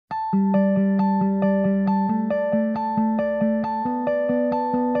Welcome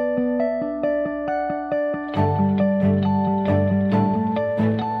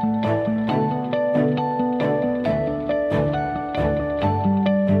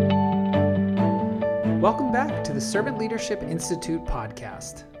back to the Servant Leadership Institute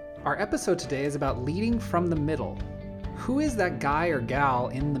podcast. Our episode today is about leading from the middle. Who is that guy or gal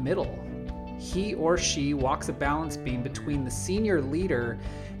in the middle? He or she walks a balance beam between the senior leader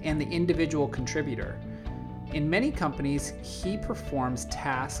and the individual contributor. In many companies, he performs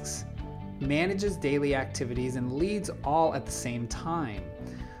tasks, manages daily activities, and leads all at the same time.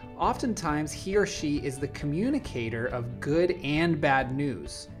 Oftentimes, he or she is the communicator of good and bad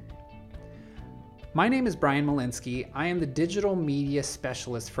news. My name is Brian Malinsky. I am the digital media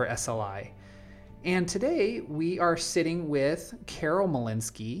specialist for SLI. And today we are sitting with Carol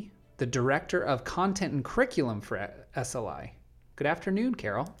Malinsky, the director of content and curriculum for SLI. Good afternoon,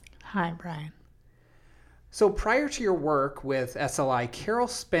 Carol. Hi, Brian. So prior to your work with SLI, Carol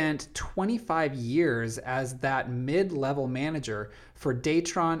spent 25 years as that mid-level manager for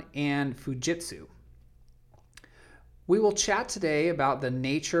Datron and Fujitsu. We will chat today about the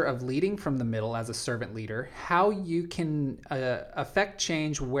nature of leading from the middle as a servant leader, how you can affect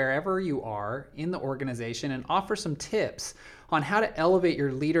change wherever you are in the organization, and offer some tips on how to elevate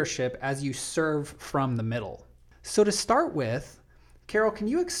your leadership as you serve from the middle. So to start with, Carol, can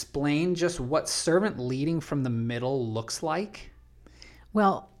you explain just what servant leading from the middle looks like?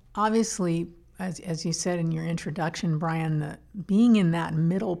 Well, obviously, as you said in your introduction, Brian, being in that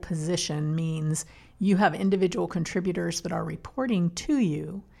middle position means you have individual contributors that are reporting to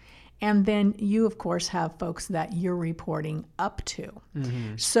you, and then you, of course, have folks that you're reporting up to.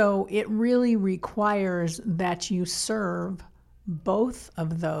 Mm-hmm. So it really requires that you serve both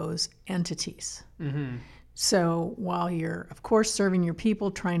of those entities. Mm-hmm. So while you're, of course, serving your people,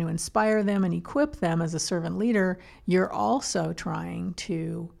 trying to inspire them and equip them as a servant leader, you're also trying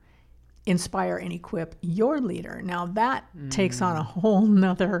to inspire and equip your leader. Now that takes on a whole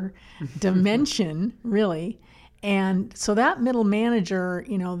nother dimension, really. And so that middle manager,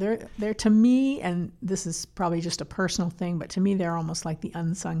 they're to me, and this is probably just a personal thing, but to me, they're almost like the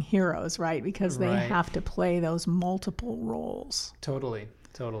unsung heroes, right? Because they have to play those multiple roles. Totally.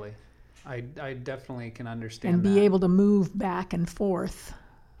 I definitely can understand and that. be able to move back and forth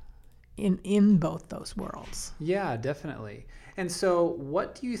in both those worlds. Yeah, definitely. And so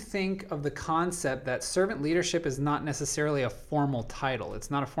what do you think of the concept that servant leadership is not necessarily a formal title?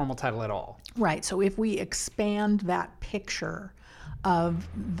 It's not a formal title at all. Right. So if we expand that picture of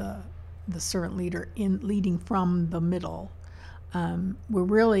the servant leader in leading from the middle, we're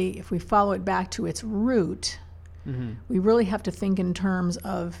really, if we follow it back to its root, we really have to think in terms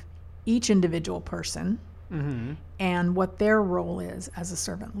of each individual person and what their role is as a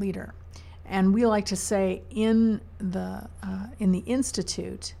servant leader. And we like to say in the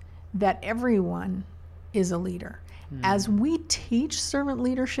Institute that everyone is a leader. As we teach servant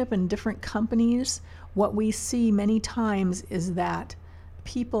leadership in different companies, what we see many times is that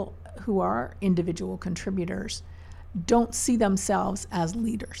people who are individual contributors don't see themselves as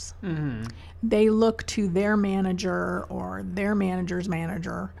leaders. Mm-hmm. They look to their manager or their manager's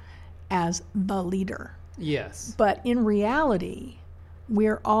manager as the leader. Yes. But in reality,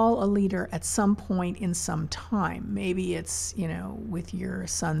 we're all a leader at some point in some time. Maybe it's, with your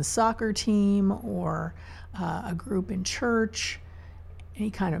son's soccer team or a group in church, any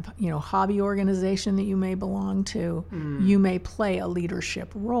kind of, hobby organization that you may belong to, you may play a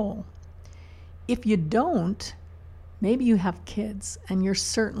leadership role. If you don't, maybe you have kids and you're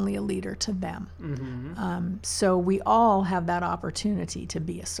certainly a leader to them. Mm-hmm. So we all have that opportunity to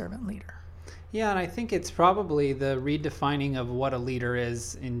be a servant leader. Yeah, and I think it's probably the redefining of what a leader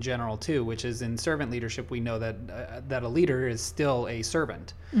is in general too, which is in servant leadership we know that a leader is still a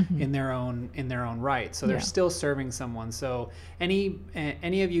servant in their own right. So they're still serving someone. So any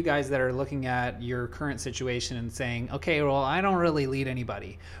of you guys that are looking at your current situation and saying, okay, well, I don't really lead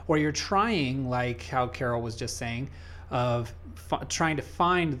anybody, or you're trying, like how Carol was just saying, of trying to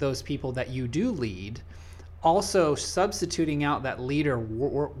find those people that you do lead. Also substituting out that leader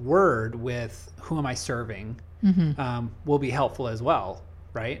word with who am I serving will be helpful as well,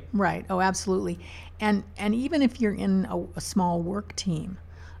 right? Right. Oh, absolutely. And even if you're in a small work team,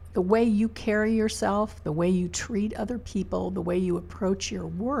 the way you carry yourself, the way you treat other people, the way you approach your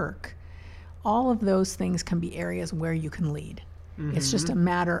work, all of those things can be areas where you can lead. Mm-hmm. It's just a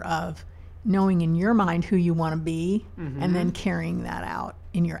matter of knowing in your mind who you want to be and then carrying that out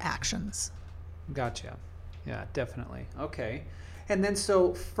in your actions. Gotcha. Yeah, definitely. Okay. And then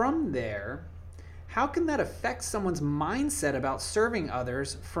so from there, how can that affect someone's mindset about serving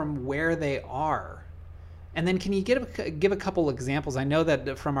others from where they are? And then can you give a couple examples? I know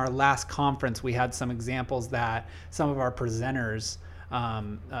that from our last conference, we had some examples that some of our presenters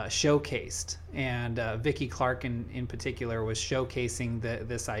showcased. And Vicki Clark in particular was showcasing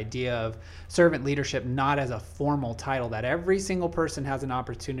this idea of servant leadership not as a formal title, that every single person has an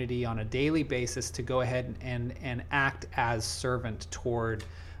opportunity on a daily basis to go ahead and act as servant toward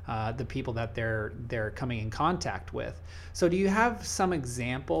the people that they're coming in contact with. So do you have some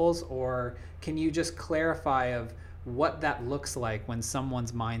examples, or can you just clarify of what that looks like when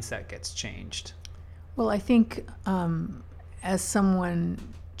someone's mindset gets changed? Well, I think as someone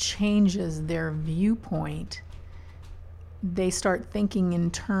changes their viewpoint, they start thinking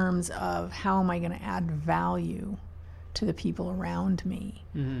in terms of how am I going to add value to the people around me.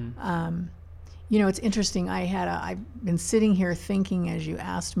 Mm-hmm. You know, it's interesting. I've been sitting here thinking as you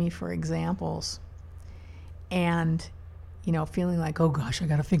asked me for examples, and, you know, feeling like, oh gosh, I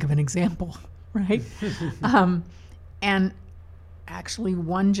got to think of an example, right? And actually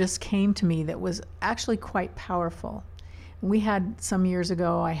one just came to me that was actually quite powerful. We had some years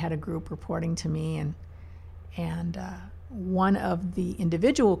ago, I had a group reporting to me, and one of the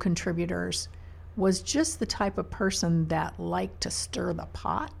individual contributors was just the type of person that liked to stir the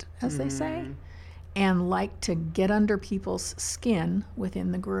pot, as they say, and liked to get under people's skin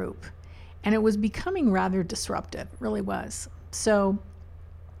within the group. And it was becoming rather disruptive, it really was. So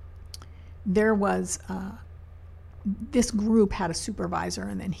there was, this group had a supervisor,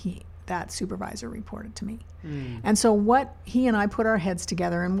 and then that supervisor reported to me. And so what he and I put our heads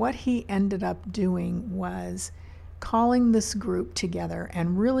together, and what he ended up doing was calling this group together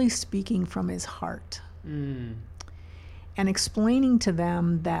and really speaking from his heart. And explaining to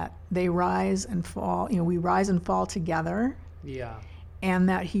them that they rise and fall, you know, we rise and fall together. Yeah. And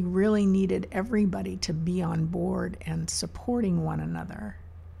that he really needed everybody to be on board and supporting one another.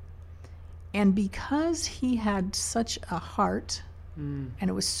 And because he had such a heart, and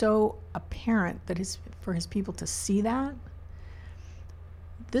it was so apparent that for his people to see that,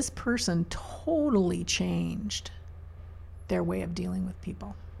 this person totally changed their way of dealing with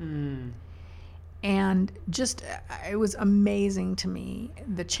people. And just, it was amazing to me,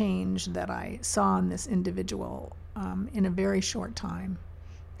 the change that I saw in this individual in a very short time.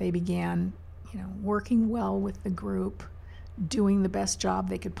 They began, you know, working well with the group, doing the best job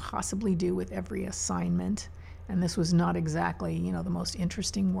they could possibly do with every assignment. And this was not exactly, you know, the most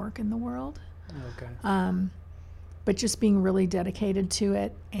interesting work in the world. Okay. But just being really dedicated to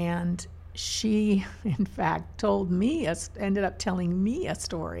it. And she, in fact, ended up telling me a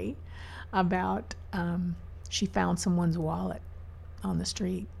story about she found someone's wallet on the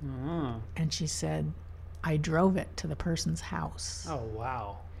street. And she said, I drove it to the person's house. Oh,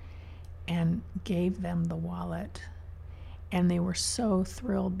 wow. And gave them the wallet. And they were so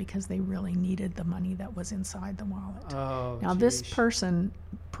thrilled because they really needed the money that was inside the wallet. Oh, now, this person,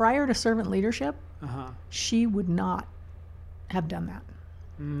 prior to servant leadership, she would not have done that.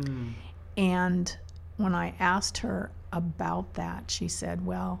 And when I asked her about that, she said,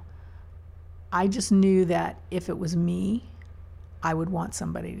 well, I just knew that if it was me, I would want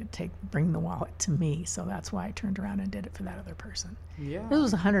somebody to bring the wallet to me. So that's why I turned around and did it for that other person. Yeah. This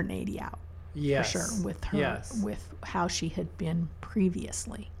was 180 out. Yes. For sure, with her, yes. with how she had been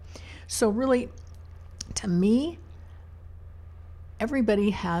previously. So really, to me, everybody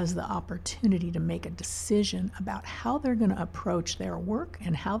has the opportunity to make a decision about how they're going to approach their work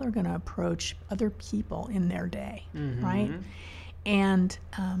and how they're going to approach other people in their day, right? And,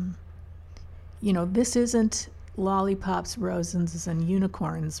 you know, this isn't lollipops, roses, and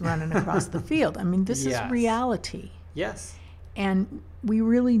unicorns running across the field. I mean, this is reality. Yes. And we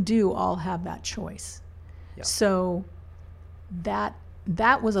really do all have that choice. Yep. So that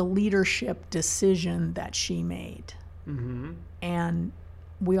was a leadership decision that she made. And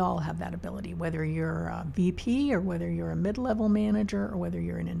we all have that ability, whether you're a VP or whether you're a mid-level manager or whether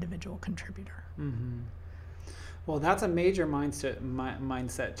you're an individual contributor. Well, that's a major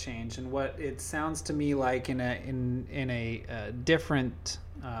mindset change, and what it sounds to me like in a different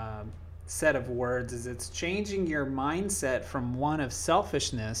set of words is it's changing your mindset from one of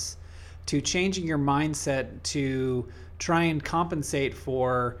selfishness to changing your mindset to try and compensate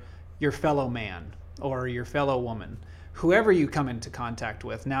for your fellow man or your fellow woman, whoever you come into contact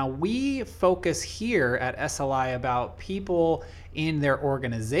with. Now, we focus here at SLI about people in their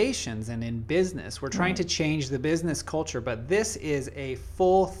organizations and in business. We're trying to change the business culture, but this is a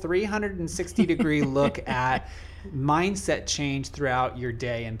full 360-degree look at mindset change throughout your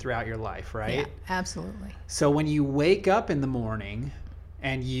day and throughout your life, right? Yeah, absolutely. So when you wake up in the morning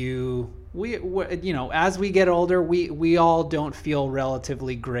and you we as we get older, we all don't feel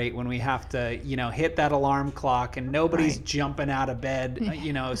relatively great when we have to, hit that alarm clock and nobody's Right. jumping out of bed,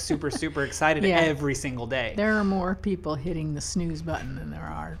 super excited Yeah. every single day. There are more people hitting the snooze button than there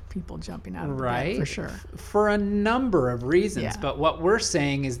are people jumping out of the bed, for sure. For a number of reasons. Yeah. But what we're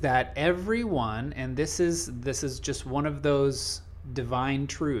saying is that everyone, and this is just one of those divine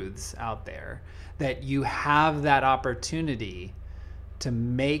truths out there, that you have that opportunity to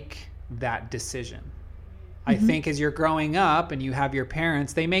make that decision. I think as you're growing up and you have your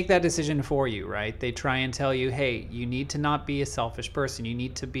parents, they make that decision for you, right? They try and tell you, hey, you need to not be a selfish person. You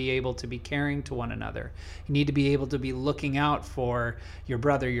need to be able to be caring to one another. You need to be able to be looking out for your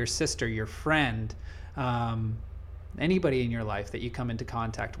brother, your sister, your friend, anybody in your life that you come into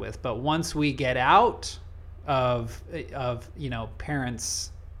contact with. But once we get out of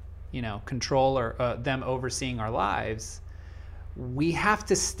parents, control or them overseeing our lives, we have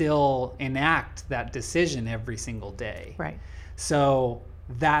to still enact that decision every single day. Right. So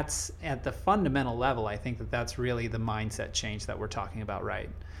that's at the fundamental level. I think that's really the mindset change that we're talking about, right?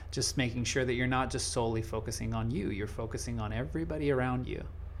 Just making sure that you're not just solely focusing on you, you're focusing on everybody around you.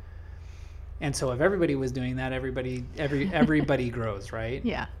 And so if everybody was doing that, everybody grows, right?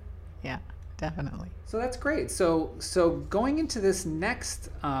 Yeah. Definitely. So that's great. So going into this next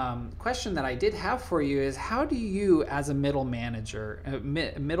question that I did have for you is, how do you, as a middle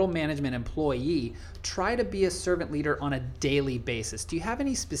management employee, try to be a servant leader on a daily basis? Do you have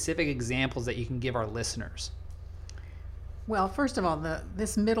any specific examples that you can give our listeners? Well, first of all,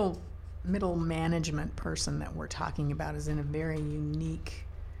 this middle management person that we're talking about is in a very unique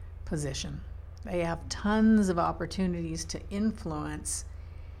position. They have tons of opportunities to influence,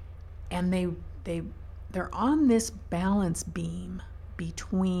 and they're on this balance beam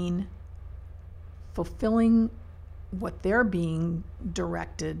between fulfilling what they're being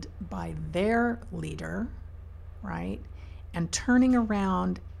directed by their leader, right? And turning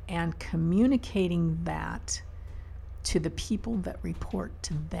around and communicating that to the people that report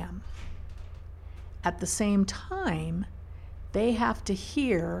to them. At the same time, they have to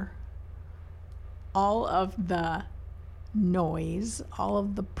hear all of the noise, all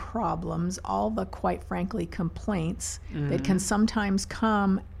of the problems, all the, quite frankly, complaints that can sometimes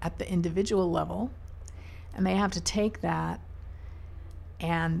come at the individual level, and they have to take that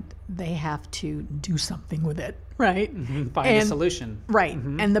and they have to do something with it, right? Find a solution. Right.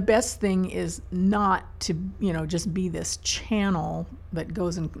 And the best thing is not to, just be this channel that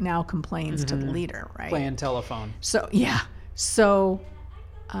goes and now complains to the leader, right? Playing telephone. So, yeah. So,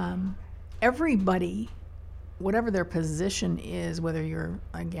 everybody, whatever their position is, whether you're,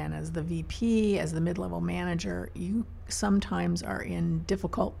 again, as the VP, as the mid-level manager, you sometimes are in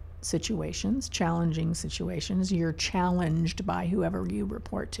difficult situations, challenging situations. You're challenged by whoever you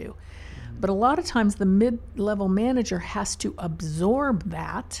report to. But a lot of times the mid-level manager has to absorb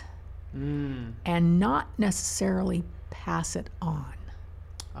that and not necessarily pass it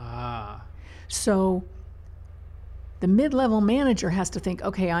on. So the mid-level manager has to think,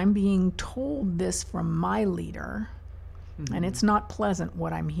 okay, I'm being told this from my leader, and it's not pleasant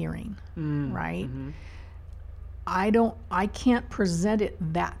what I'm hearing, right? I can't present it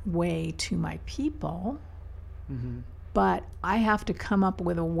that way to my people, but I have to come up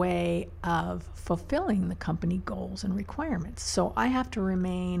with a way of fulfilling the company goals and requirements. So I have to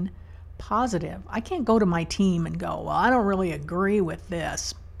remain positive. I can't go to my team and go, well, I don't really agree with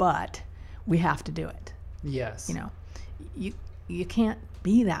this, but we have to do it. Yes. You can't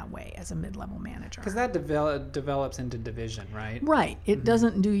be that way as a mid-level manager. Because that develops into division, right? Right. It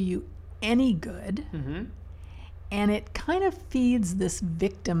doesn't do you any good. And it kind of feeds this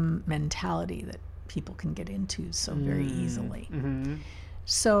victim mentality that people can get into so very easily.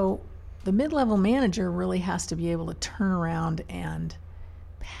 So the mid-level manager really has to be able to turn around and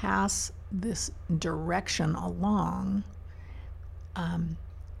pass this direction along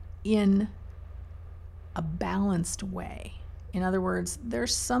in a balanced way. In other words,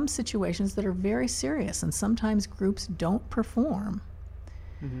 there's some situations that are very serious, and sometimes groups don't perform.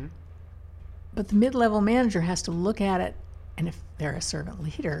 But the mid-level manager has to look at it, and if they're a servant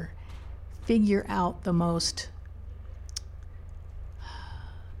leader, figure out the most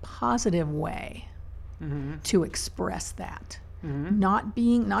positive way to express that. Not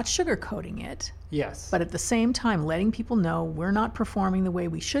sugarcoating it, Yes. but at the same time letting people know we're not performing the way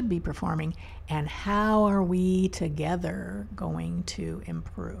we should be performing, and how are we together going to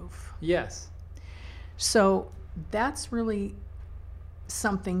improve. Yes. So that's really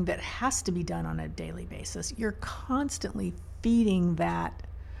something that has to be done on a daily basis. You're constantly feeding that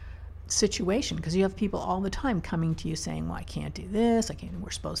situation, because you have people all the time coming to you saying, well, I can't do this, we're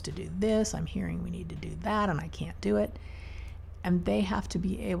supposed to do this, I'm hearing we need to do that, and I can't do it. And they have to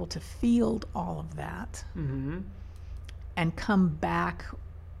be able to field all of that and come back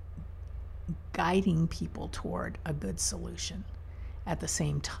guiding people toward a good solution. At the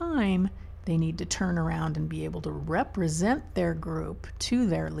same time, they need to turn around and be able to represent their group to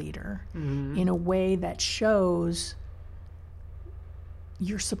their leader in a way that shows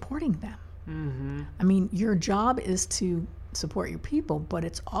you're supporting them. I mean, your job is to support your people, but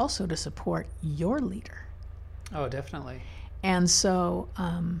it's also to support your leader. Oh, definitely. And so,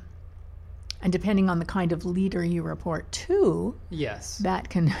 and depending on the kind of leader you report to, yes, that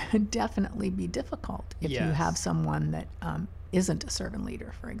can definitely be difficult if you Yes. have someone that isn't a servant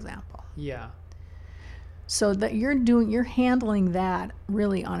leader, for example. Yeah. So that you're handling that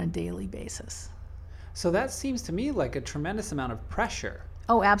really on a daily basis. So that seems to me like a tremendous amount of pressure.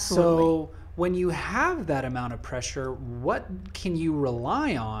 Oh, absolutely. So when you have that amount of pressure, what can you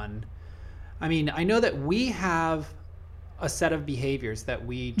rely on? I mean, I know that we have a set of behaviors that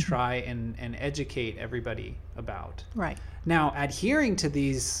we try and educate everybody about. Right. Now, adhering to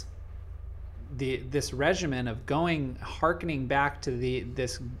this regimen of hearkening back to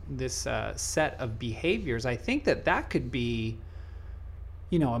this set of behaviors, I think that could be,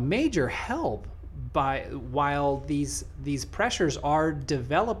 a major help while these pressures are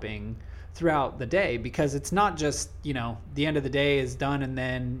developing throughout the day, because it's not just the end of the day is done and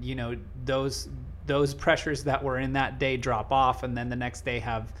then those pressures that were in that day drop off, and then the next day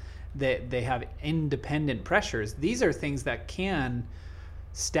they have independent pressures. These are things that can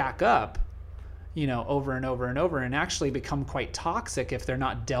stack up over and over and over, and actually become quite toxic if they're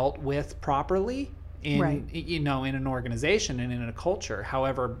not dealt with properly in Right. in an organization and in a culture,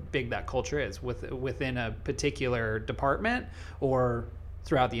 however big that culture is, within a particular department or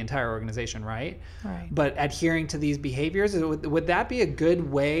throughout the entire organization, right? Right. But adhering to these behaviors, would that be a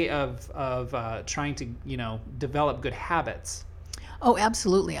good way of trying to develop good habits? Oh,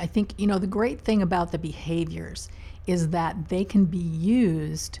 absolutely. I think, the great thing about the behaviors is that they can be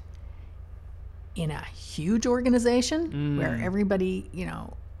used in a huge organization where everybody,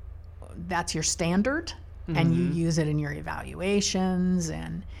 that's your standard, and you use it in your evaluations,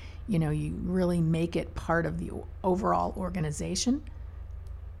 and, you really make it part of the overall organization.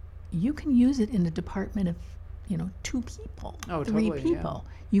 You can use it in a department of, 2 people, Oh, 3 totally, people.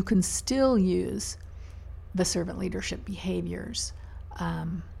 You can still use the servant leadership behaviors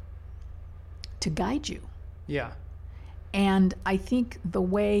to guide you. Yeah. And I think the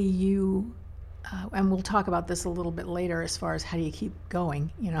way you, and we'll talk about this a little bit later as far as how do you keep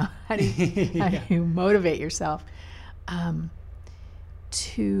going, how do you motivate yourself,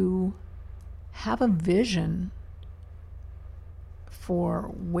 to have a vision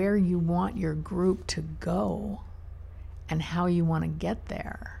for where you want your group to go and how you want to get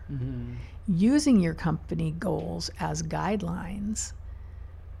there. Using your company goals as guidelines,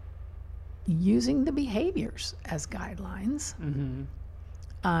 using the behaviors as guidelines,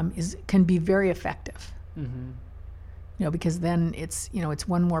 can be very effective. Because then it's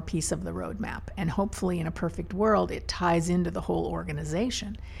one more piece of the roadmap, and hopefully in a perfect world it ties into the whole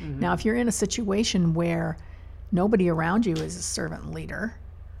organization. Now, if you're in a situation where nobody around you is a servant leader,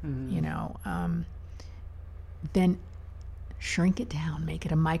 then shrink it down, make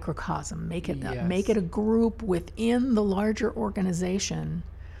it a microcosm, make it a group within the larger organization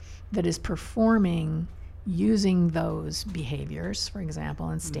that is performing using those behaviors, for example,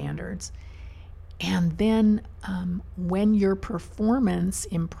 and standards. And then when your performance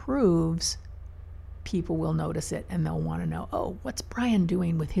improves, people will notice it and they'll want to know, oh, what's Brian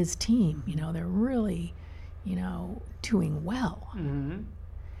doing with his team? They're really, doing well.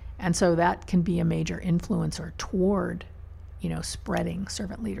 And so that can be a major influencer toward, spreading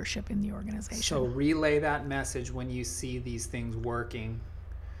servant leadership in the organization. So relay that message when you see these things working.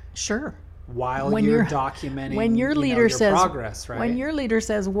 Sure. While you're documenting when your leader your says progress, right? When your leader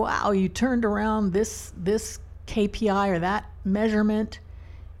says, wow, you turned around this KPI or that measurement,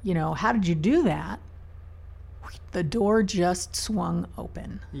 how did you do that? The door just swung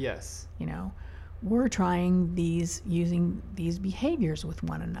open. Yes. We're trying using these behaviors with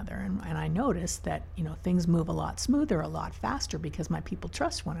one another. And I noticed that, things move a lot smoother, a lot faster because my people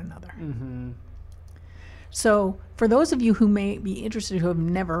trust one another. So for those of you who may be interested, who have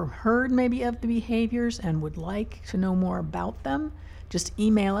never heard maybe of the behaviors and would like to know more about them, just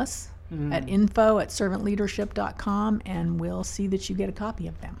email us at info@servantleadership.com, and we'll see that you get a copy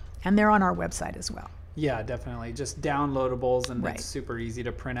of them. And they're on our website as well. Yeah, definitely. Just downloadables, and Right. it's super easy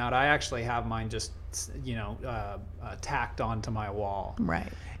to print out. I actually have mine just, tacked onto my wall.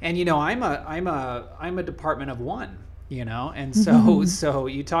 Right. And I'm a department of one, and so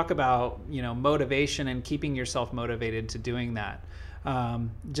you talk about motivation and keeping yourself motivated to doing that.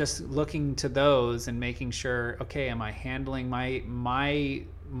 Just looking to those and making sure, okay, am I handling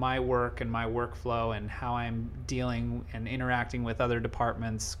my work and my workflow and how I'm dealing and interacting with other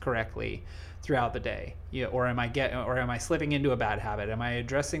departments correctly throughout the day? Or am I slipping into a bad habit? Am I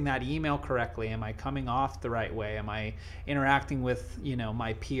addressing that email correctly? Am I coming off the right way? Am I interacting with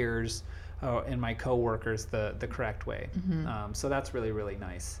my peers and my coworkers the correct way? So that's really, really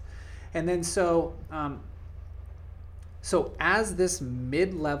nice. And then so as this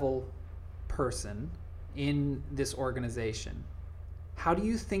mid-level person in this organization, how do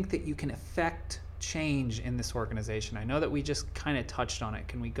you think that you can affect change in this organization? I know that we just kind of touched on it.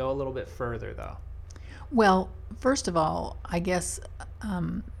 Can we go a little bit further, though? Well, first of all, I guess,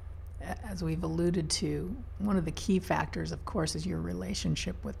 as we've alluded to, one of the key factors, of course, is your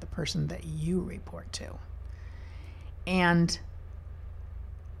relationship with the person that you report to. And,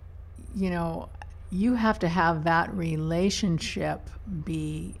 you have to have that relationship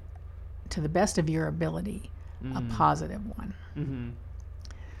be, to the best of your ability, a positive one. Mm-hmm.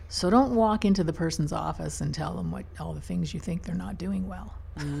 So don't walk into the person's office and tell them all the things you think they're not doing well.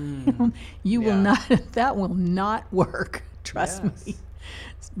 You will not, that will not work, trust me.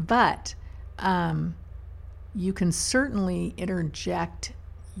 But you can certainly interject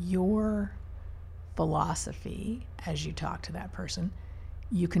your philosophy as you talk to that person.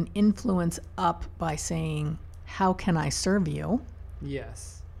 You can influence up by saying, how can I serve you?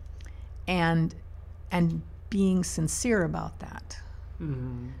 Yes. And being sincere about that.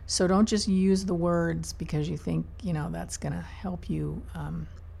 Mm-hmm. So don't just use the words because you think, that's going to help you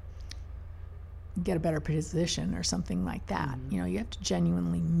get a better position or something like that. Mm-hmm. You have to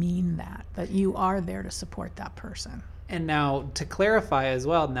genuinely mean that you are there to support that person. And now to clarify as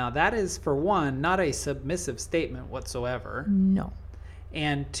well, now that is, for one, not a submissive statement whatsoever. No.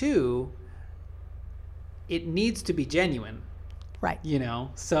 And two, it needs to be genuine. Right.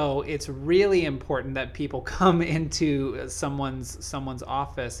 So it's really important that people come into someone's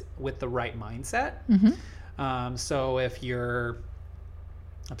office with the right mindset. Mm-hmm. So if you're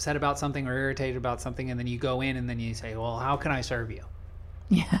upset about something or irritated about something, and then you go in and then you say, well, how can I serve you?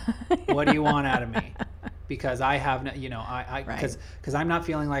 Yeah. What do you want out of me? Because I have, because I'm not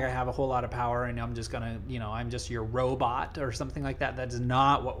feeling like I have a whole lot of power, and I'm just gonna, I'm just your robot or something like that. That's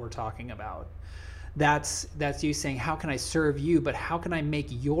not what we're talking about. That's you saying, how can I serve you, but how can I make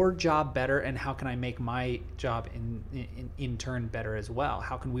your job better, and how can I make my job in turn better as well?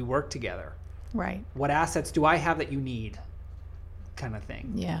 How can we work together? Right. What assets do I have that you need? Kind of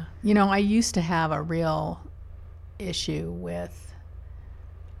thing. Yeah. I used to have a real issue with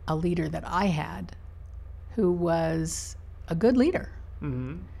a leader that I had who was a good leader.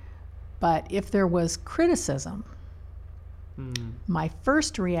 Mm-hmm. But if there was criticism, my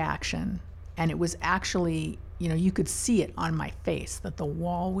first reaction, and it was actually, you could see it on my face, that the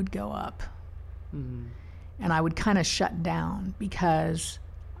wall would go up. Mm-hmm. And I would kind of shut down because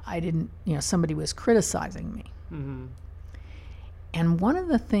I didn't, somebody was criticizing me. Mm-hmm. And one of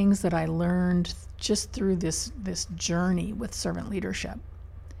the things that I learned just through this journey with servant leadership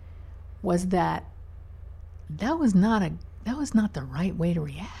was that was not the right way to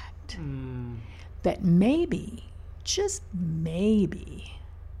react. That maybe, just maybe,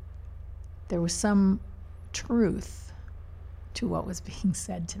 there was some truth to what was being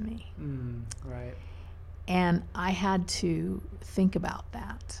said to me. Right. And I had to think about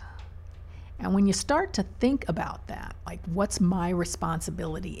that. And when you start to think about that, like, what's my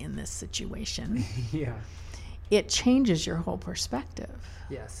responsibility in this situation? Yeah. It changes your whole perspective.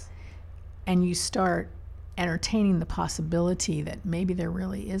 Yes. And you start entertaining the possibility that maybe there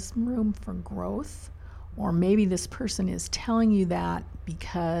really is room for growth, or maybe this person is telling you that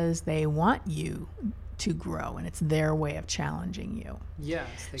because they want you to grow and it's their way of challenging you. Yes,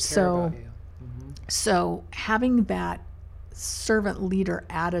 they care about you. Mm-hmm. So having that servant leader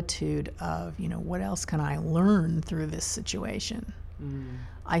attitude of, what else can I learn through this situation,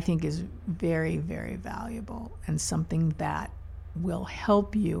 I think is very, very valuable, and something that will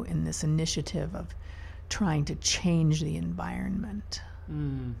help you in this initiative of trying to change the environment.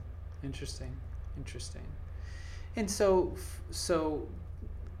 Interesting. And so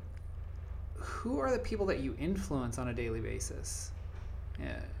who are the people that you influence on a daily basis?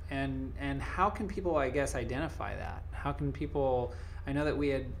 Yeah. And how can people, I guess, identify that? How can people, I know that we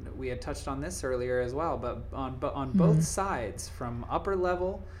had touched on this earlier as well, but on both sides, from upper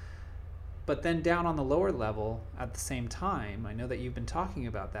level But then down on the lower level at the same time, I know that you've been talking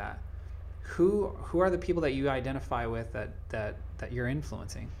about that. Who are the people that you identify with that you're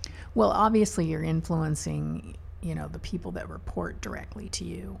influencing? Well, obviously you're influencing, the people that report directly to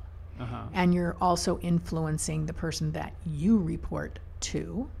you. Uh-huh. And you're also influencing the person that you report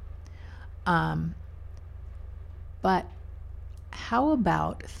to. But how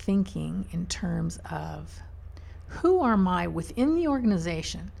about thinking in terms of who are within the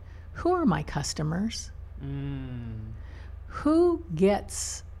organization, who are my customers? Who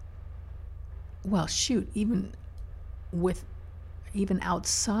gets, even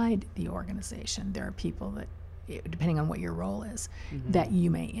outside the organization, there are people that, depending on what your role is, that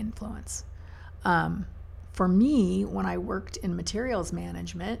you may influence. For me, when I worked in materials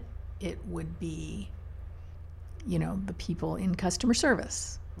management, it would be, the people in customer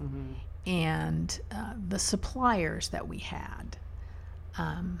service and the suppliers that we had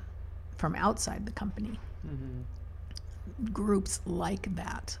from outside the company. Groups like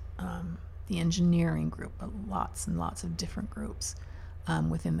that, the engineering group, lots and lots of different groups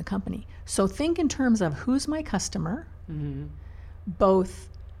within the company. So think in terms of who's my customer, both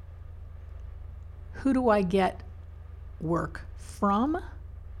who do I get work from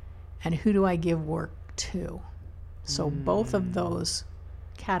and who do I give work to. So both of those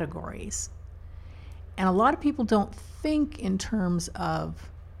categories. And a lot of people don't think in terms of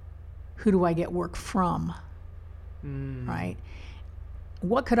who do I get work from, right?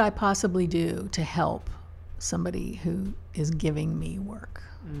 What could I possibly do to help somebody who is giving me work?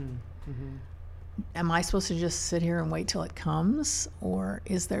 Am I supposed to just sit here and wait till it comes? Or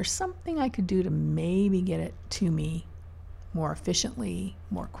is there something I could do to maybe get it to me more efficiently,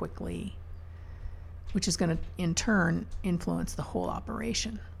 more quickly, which is going to in turn influence the whole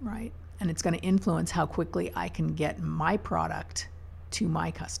operation, right? And it's going to influence how quickly I can get my product to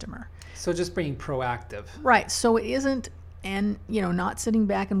my customer. So just being proactive. Right. So it isn't, and not sitting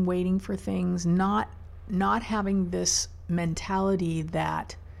back and waiting for things, not having this mentality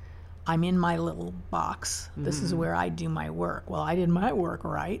that I'm in my little box. This is where I do my work. Well, I did my work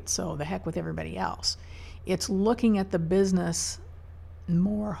right, so the heck with everybody else. It's looking at the business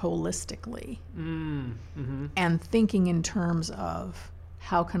more holistically and thinking in terms of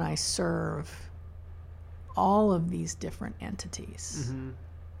how can I serve all of these different entities,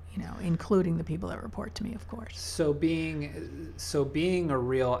 including the people that report to me, of course. So being a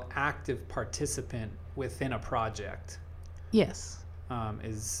real active participant within a project, yes,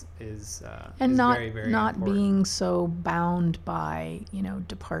 is not very, very not important. Being so bound by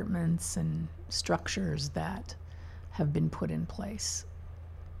departments and structures that have been put in place.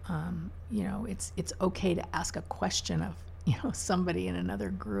 It's okay to ask a question of somebody in another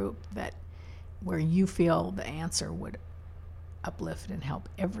group where you feel the answer would uplift and help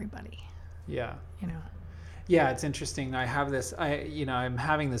everybody. Yeah. Yeah, it's interesting. I have this. I'm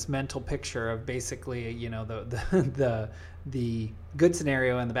having this mental picture of basically, the good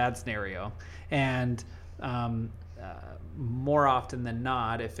scenario and the bad scenario, and more often than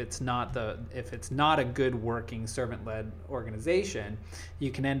not, if it's not a good working servant-led organization,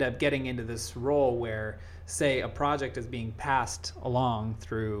 you can end up getting into this role where, say, a project is being passed along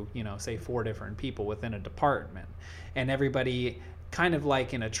through, say 4 different people within a department, and everybody kind of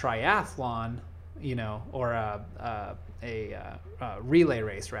like in a triathlon, or a relay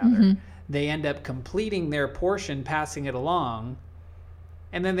race rather, they end up completing their portion, passing it along,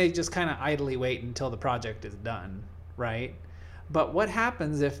 and then they just kind of idly wait until the project is done, right? But what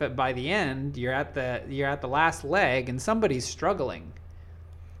happens if by the end you're at the last leg and somebody's struggling?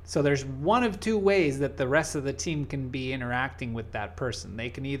 So there's one of 2 ways that the rest of the team can be interacting with that person. They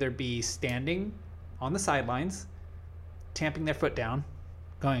can either be standing on the sidelines, tamping their foot down,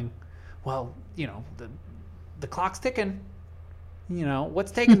 going, well, the clock's ticking.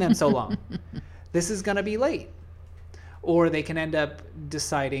 What's taking them so long? This is going to be late. Or they can end up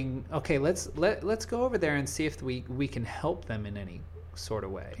deciding, okay, let's go over there and see if we can help them in any sort of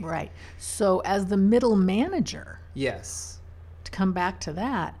way. Right. So as the middle manager, yes, to come back to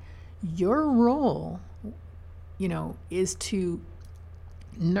that, your role, is to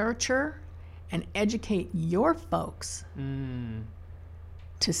nurture and educate your folks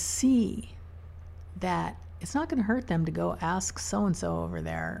to see that it's not going to hurt them to go ask so-and-so over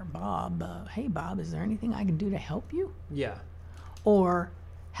there, Bob, hey, Bob, is there anything I can do to help you? Yeah. Or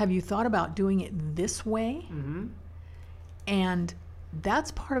have you thought about doing it this way? And that's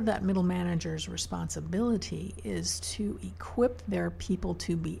part of that middle manager's responsibility, is to equip their people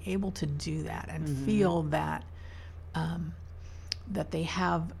to be able to do that and feel that that they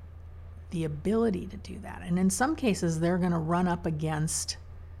have the ability to do that. And in some cases, they're going to run up against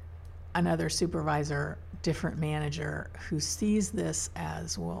another supervisor, different manager who sees this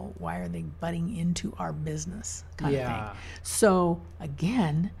as, well, why are they butting into our business kind of thing. So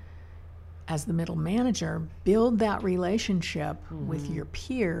again, as the middle manager, build that relationship with your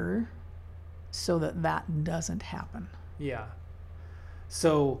peer so that that doesn't happen. Yeah.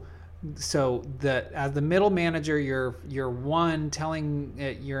 So as the middle manager, you're you're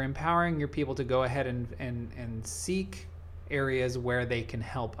empowering your people to go ahead and seek areas where they can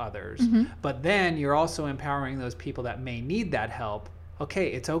help others. But then you're also empowering those people that may need that help. Okay,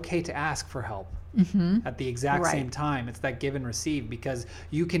 it's okay to ask for help. At the exact same time. It's that give and receive, because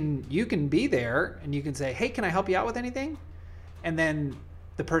you can be there and you can say, hey, can I help you out with anything? And then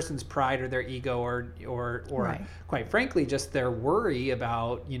the person's pride or their ego or quite frankly, just their worry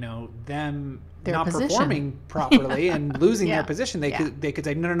about, them their not position. Performing properly and losing their position. They could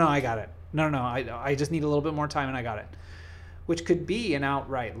say, no, I got it. No, I just need a little bit more time and I got it. Which could be an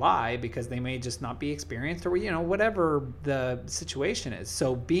outright lie, because they may just not be experienced, or whatever the situation is.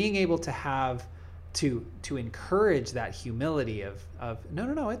 So being able to have to encourage that humility of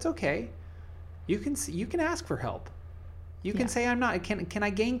no, it's okay. You can ask for help. You can say, I'm not. Can I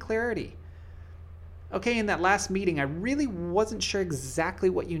gain clarity? Okay, in that last meeting, I really wasn't sure exactly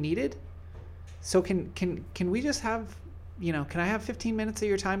what you needed. So can we just have, can I have 15 minutes of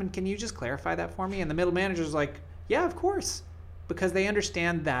your time, and can you just clarify that for me? And the middle manager's like, yeah, of course, because they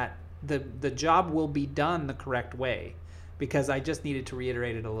understand that the job will be done the correct way, because I just needed to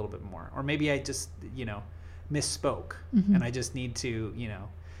reiterate it a little bit more, or maybe I just misspoke, and I just need to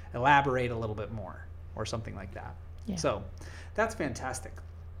elaborate a little bit more, or something like that. Yeah. So that's fantastic.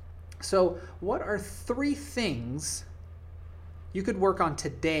 So what are 3 things you could work on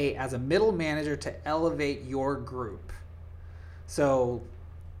today as a middle manager to elevate your group? So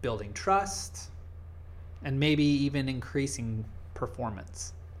building trust, and maybe even increasing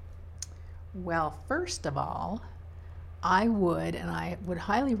performance. Well, first of all, I would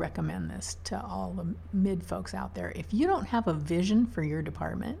highly recommend this to all the mid folks out there. If you don't have a vision for your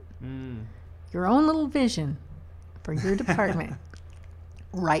department, your own little vision for your department,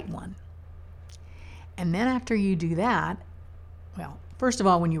 write one. And then after you do that, well, first of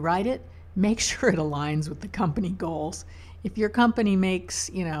all, when you write it, make sure it aligns with the company goals. If your company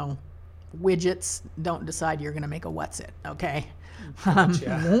makes, widgets, don't decide you're going to make a what's it, okay?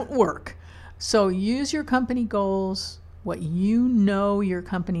 Won't work. So use your company goals, what your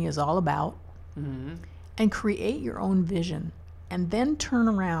company is all about, and create your own vision, and then turn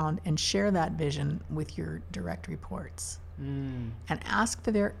around and share that vision with your direct reports and ask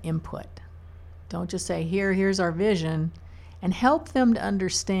for their input. Don't just say, here's our vision, and help them to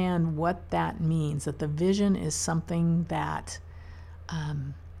understand what that means, that the vision is something that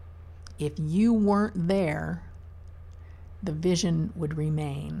if you weren't there, the vision would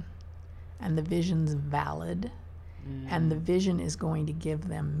remain, and the vision's valid, and the vision is going to give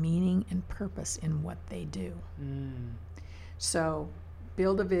them meaning and purpose in what they do. So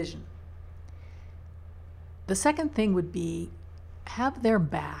build a vision. The second thing would be have their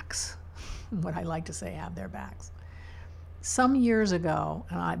backs. What I like to say, have their backs. Some years ago,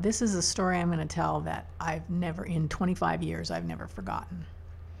 this is a story I'm going to tell that in 25 years, I've never forgotten.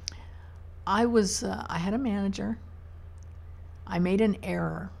 I had a manager. I made an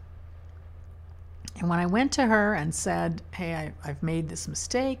error. And when I went to her and said, hey, I've made this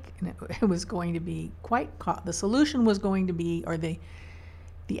mistake, and it was going to be the solution was going to be, or the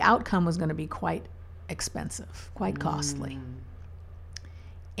outcome was going to be quite expensive, quite costly.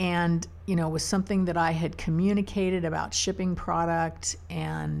 And, it was something that I had communicated about shipping product,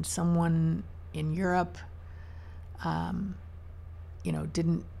 and someone in Europe,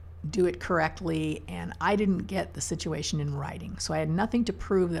 didn't do it correctly, and I didn't get the situation in writing. So I had nothing to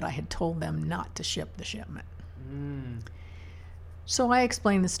prove that I had told them not to ship the shipment. So I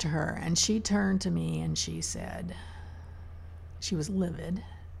explained this to her, and she turned to me and she said, she was livid.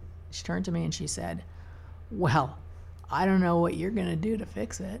 She turned to me and she said, well, I don't know what you're going to do to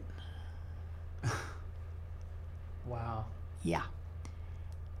fix it. Wow. Yeah.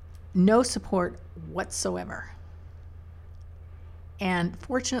 No support whatsoever. And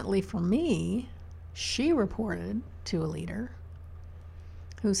fortunately for me, she reported to a leader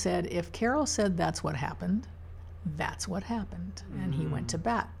who said, if Carol said that's what happened, that's what happened. And he went to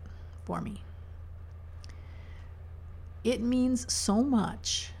bat for me. It means so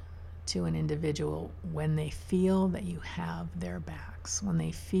much to an individual when they feel that you have their backs, when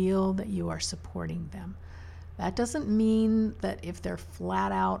they feel that you are supporting them. That doesn't mean that if they're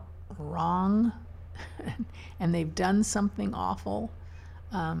flat out wrong and they've done something awful,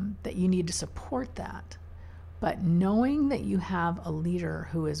 that you need to support that. But knowing that you have a leader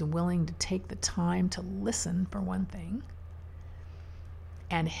who is willing to take the time to listen, for one thing,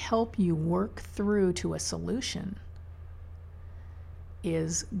 and help you work through to a solution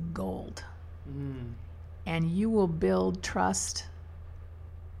is gold. And you will build trust,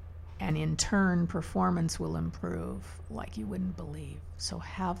 and in turn, performance will improve like you wouldn't believe. So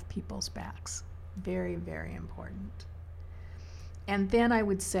have people's backs. Very, very important. And then I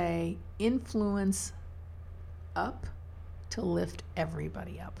would say influence up to lift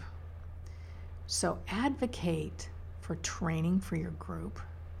everybody up. So advocate for training for your group.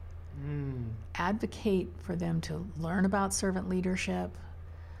 Advocate for them to learn about servant leadership.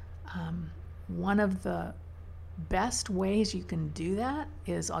 One of the best ways you can do that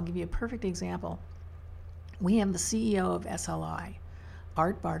is, I'll give you a perfect example. We have the CEO of SLI,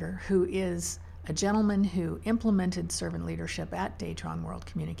 Art Barter, who is a gentleman who implemented servant leadership at Datron World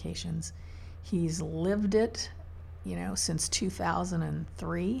Communications. He's lived it, since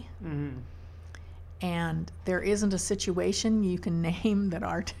 2003. And there isn't a situation you can name that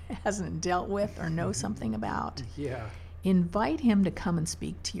Art hasn't dealt with or knows something about. Yeah. Invite him to come and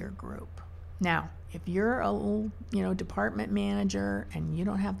speak to your group. Now, if you're a department manager and you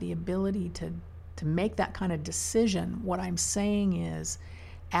don't have the ability to make that kind of decision, what I'm saying is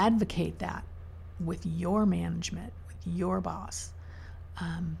advocate that with your management, with your boss.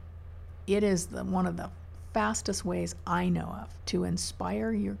 It is one of the fastest ways I know of to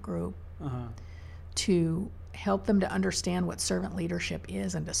inspire your group, to help them to understand what servant leadership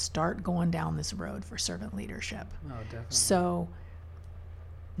is and to start going down this road for servant leadership. Oh, definitely. So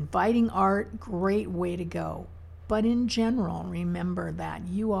inviting Art, great way to go. But in general, remember that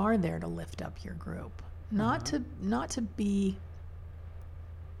you are there to lift up your group, not to be,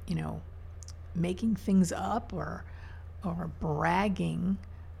 making things up or bragging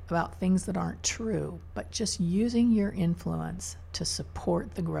about things that aren't true, but just using your influence to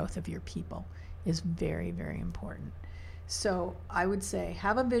support the growth of your people is very, very important. So I would say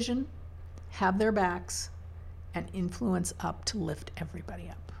have a vision, have their backs, and influence up to lift everybody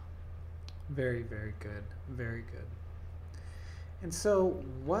up. Very, very good. Very good. And so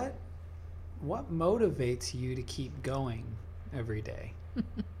what motivates you to keep going every day?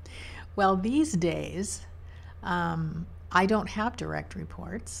 Well, these days, I don't have direct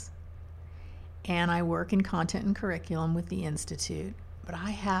reports, and I work in content and curriculum with the Institute, but I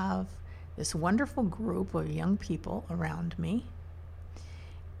have this wonderful group of young people around me,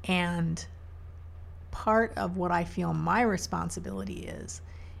 and part of what I feel my responsibility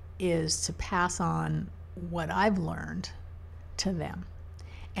is to pass on what I've learned to them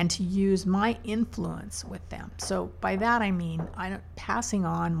and to use my influence with them. So by that I mean passing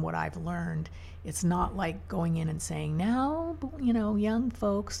on what I've learned. It's not like going in and saying, now, young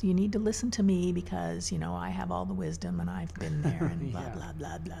folks, you need to listen to me because, I have all the wisdom and I've been there and blah, blah,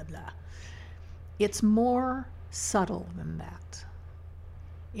 blah, blah, blah. It's more subtle than that.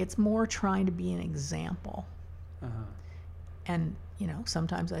 It's more trying to be an example. And,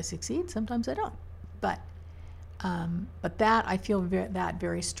 sometimes I succeed, sometimes I don't. But that, I feel that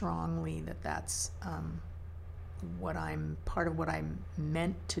very strongly that's part of what I'm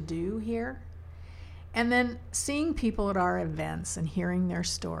meant to do here. And then seeing people at our events and hearing their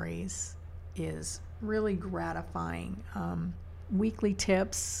stories is really gratifying. Weekly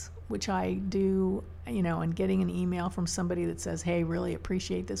tips, which I do, and getting an email from somebody that says, hey, really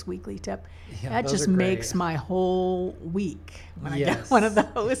appreciate this weekly tip. That just makes my whole week when I get one of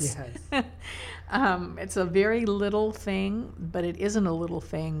those. Yes. It's a very little thing, but it isn't a little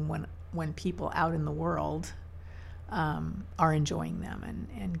thing when people out in the world are enjoying them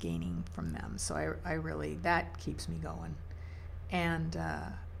and gaining from them. So I really, that keeps me going. And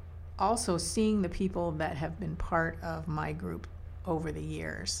also seeing the people that have been part of my group over the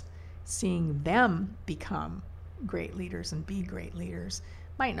years, seeing them become great leaders and be great leaders,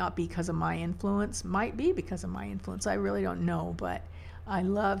 might not be because of my influence, might be because of my influence. I really don't know, but I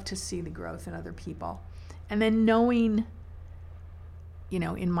love to see the growth in other people. And then knowing,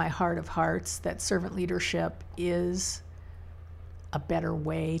 in my heart of hearts, that servant leadership is a better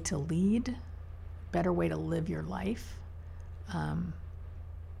way to lead, better way to live your life,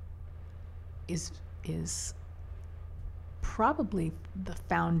 is probably the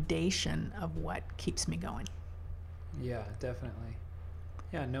foundation of what keeps me going. Yeah, definitely.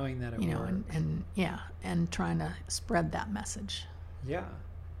 Yeah, knowing that it works. And trying to spread that message. Yeah.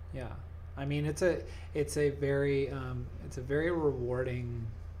 I mean, it's a very rewarding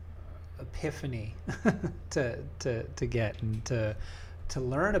epiphany to get and to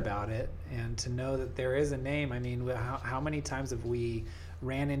learn about it and to know that there is a name. I mean, how many times have we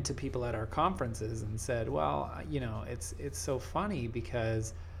ran into people at our conferences and said, well, it's so funny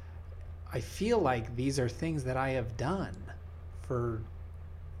because I feel like these are things that I have done for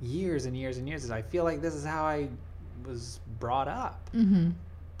years and years and years. I feel like this is how I was brought up,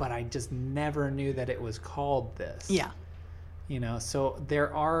 but I just never knew that it was called this. Yeah. So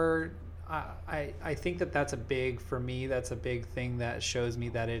there are, I think that's a big thing that shows me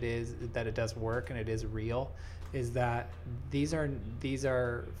that it does work and it is real, is that these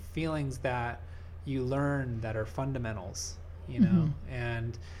are feelings that you learn that are fundamentals,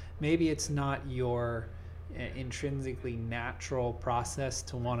 and maybe it's not your intrinsically natural process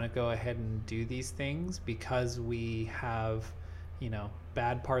to want to go ahead and do these things because we have,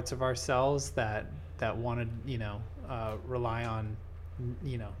 bad parts of ourselves that want to, rely on,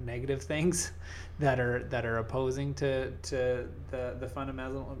 negative things that are opposing to the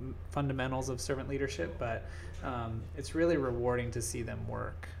fundamentals of servant leadership. But it's really rewarding to see them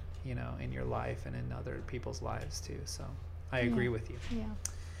work, in your life and in other people's lives too. So I agree with you. Yeah.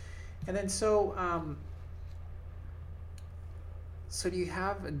 And then so do you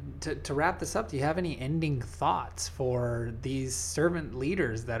have, to wrap this up, do you have any ending thoughts for these servant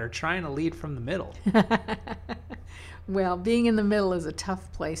leaders that are trying to lead from the middle? Well, being in the middle is a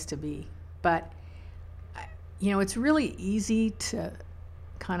tough place to be, but it's really easy to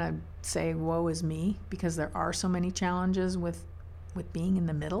kind of say, woe is me, because there are so many challenges with being in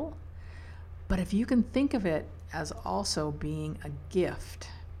the middle. But if you can think of it as also being a gift,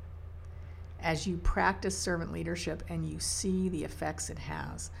 as you practice servant leadership and you see the effects it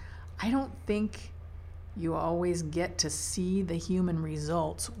has, I don't think you always get to see the human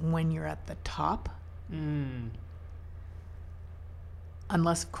results when you're at the top.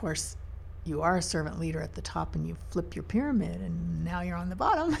 Unless, of course, you are a servant leader at the top and you flip your pyramid and now you're on the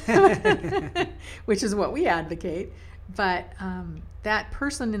bottom, which is what we advocate. But that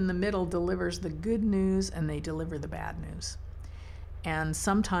person in the middle delivers the good news and they deliver the bad news. And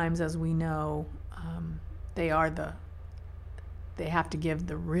sometimes, as we know, they have to give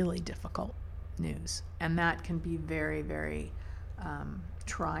the really difficult news. And that can be very, very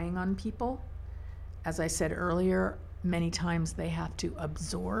trying on people. As I said earlier, many times they have to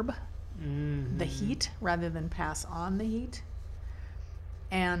absorb the heat rather than pass on the heat.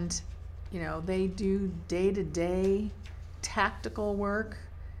 And, they do day-to-day tactical work.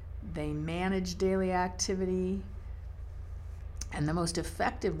 They manage daily activity. And the most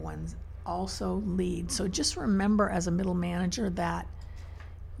effective ones also lead. So just remember as a middle manager that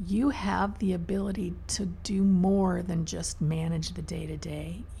you have the ability to do more than just manage the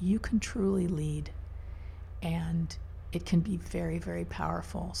day-to-day. You can truly lead. And it can be very, very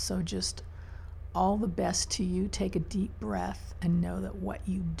powerful. So just all the best to you. Take a deep breath and know that what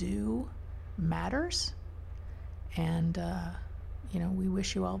you do matters. And, we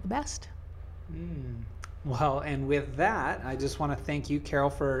wish you all the best. Well, and with that, I just want to thank you,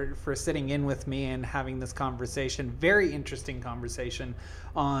 Carol, for sitting in with me and having this conversation, very interesting conversation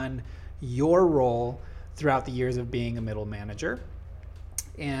on your role throughout the years of being a middle manager.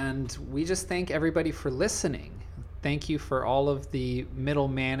 And we just thank everybody for listening. Thank you for all of the middle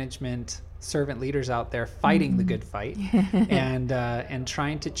management servant leaders out there fighting the good fight and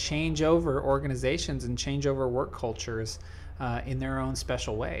trying to change over organizations and change over work cultures in their own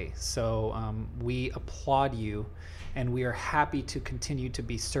special way. So we applaud you, and we are happy to continue to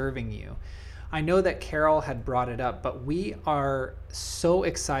be serving you. I know that Carol had brought it up, but we are so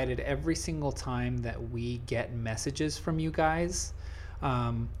excited every single time that we get messages from you guys,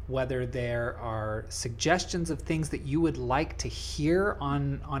 whether there are suggestions of things that you would like to hear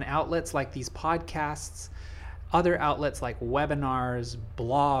on outlets like these podcasts, other outlets like webinars,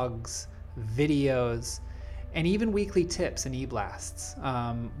 blogs, videos, and even weekly tips and e-blasts.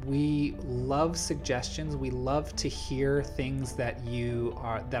 We love suggestions. We love to hear things that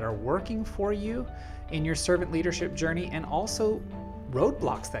are working for you in your servant leadership journey, and also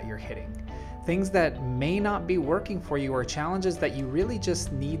roadblocks that you're hitting. Things that may not be working for you, or challenges that you really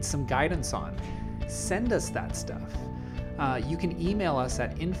just need some guidance on. Send us that stuff. You can email us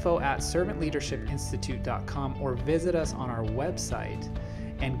at info@servantleadershipinstitute.com or visit us on our website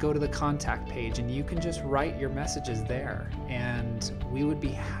and go to the contact page, and you can just write your messages there, and we would be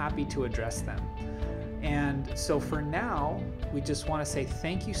happy to address them. And so for now, we just want to say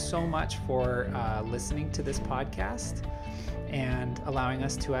thank you so much for listening to this podcast and allowing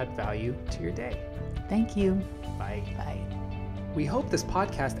us to add value to your day. Thank you. Bye. Bye. We hope this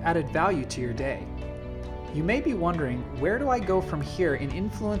podcast added value to your day. You may be wondering, where do I go from here in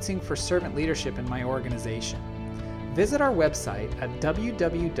influencing for servant leadership in my organization? Visit our website at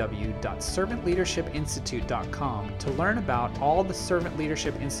www.servantleadershipinstitute.com to learn about all the Servant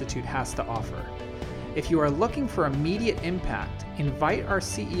Leadership Institute has to offer. If you are looking for immediate impact, invite our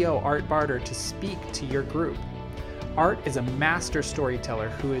CEO, Art Barter, to speak to your group. Art is a master storyteller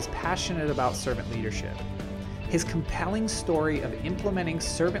who is passionate about servant leadership. His compelling story of implementing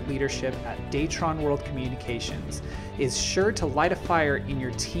servant leadership at Datron World Communications is sure to light a fire in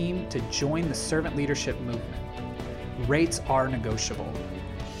your team to join the servant leadership movement. Rates are negotiable.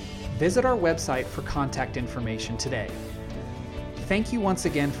 Visit our website for contact information today. Thank you once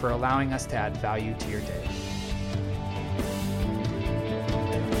again for allowing us to add value to your day.